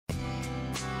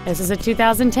This is a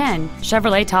 2010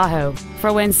 Chevrolet Tahoe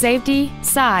for when safety,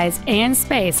 size, and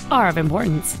space are of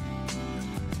importance.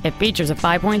 It features a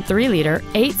 5.3-liter,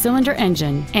 8-cylinder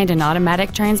engine and an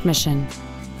automatic transmission.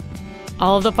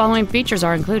 All of the following features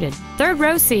are included: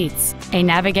 third-row seats, a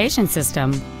navigation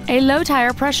system, a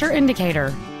low-tire pressure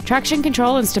indicator, traction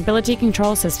control and stability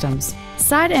control systems,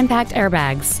 side impact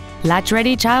airbags,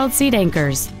 latch-ready child seat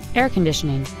anchors, air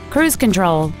conditioning, cruise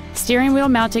control, steering wheel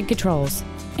mounted controls,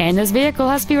 and this vehicle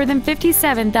has fewer than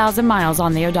 57,000 miles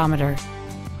on the odometer.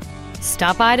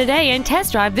 Stop by today and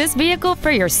test drive this vehicle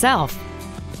for yourself.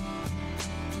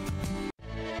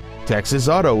 Texas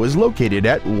Auto is located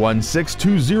at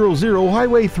 16200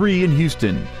 Highway 3 in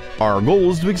Houston. Our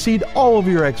goal is to exceed all of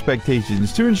your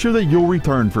expectations to ensure that you'll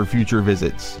return for future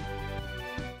visits.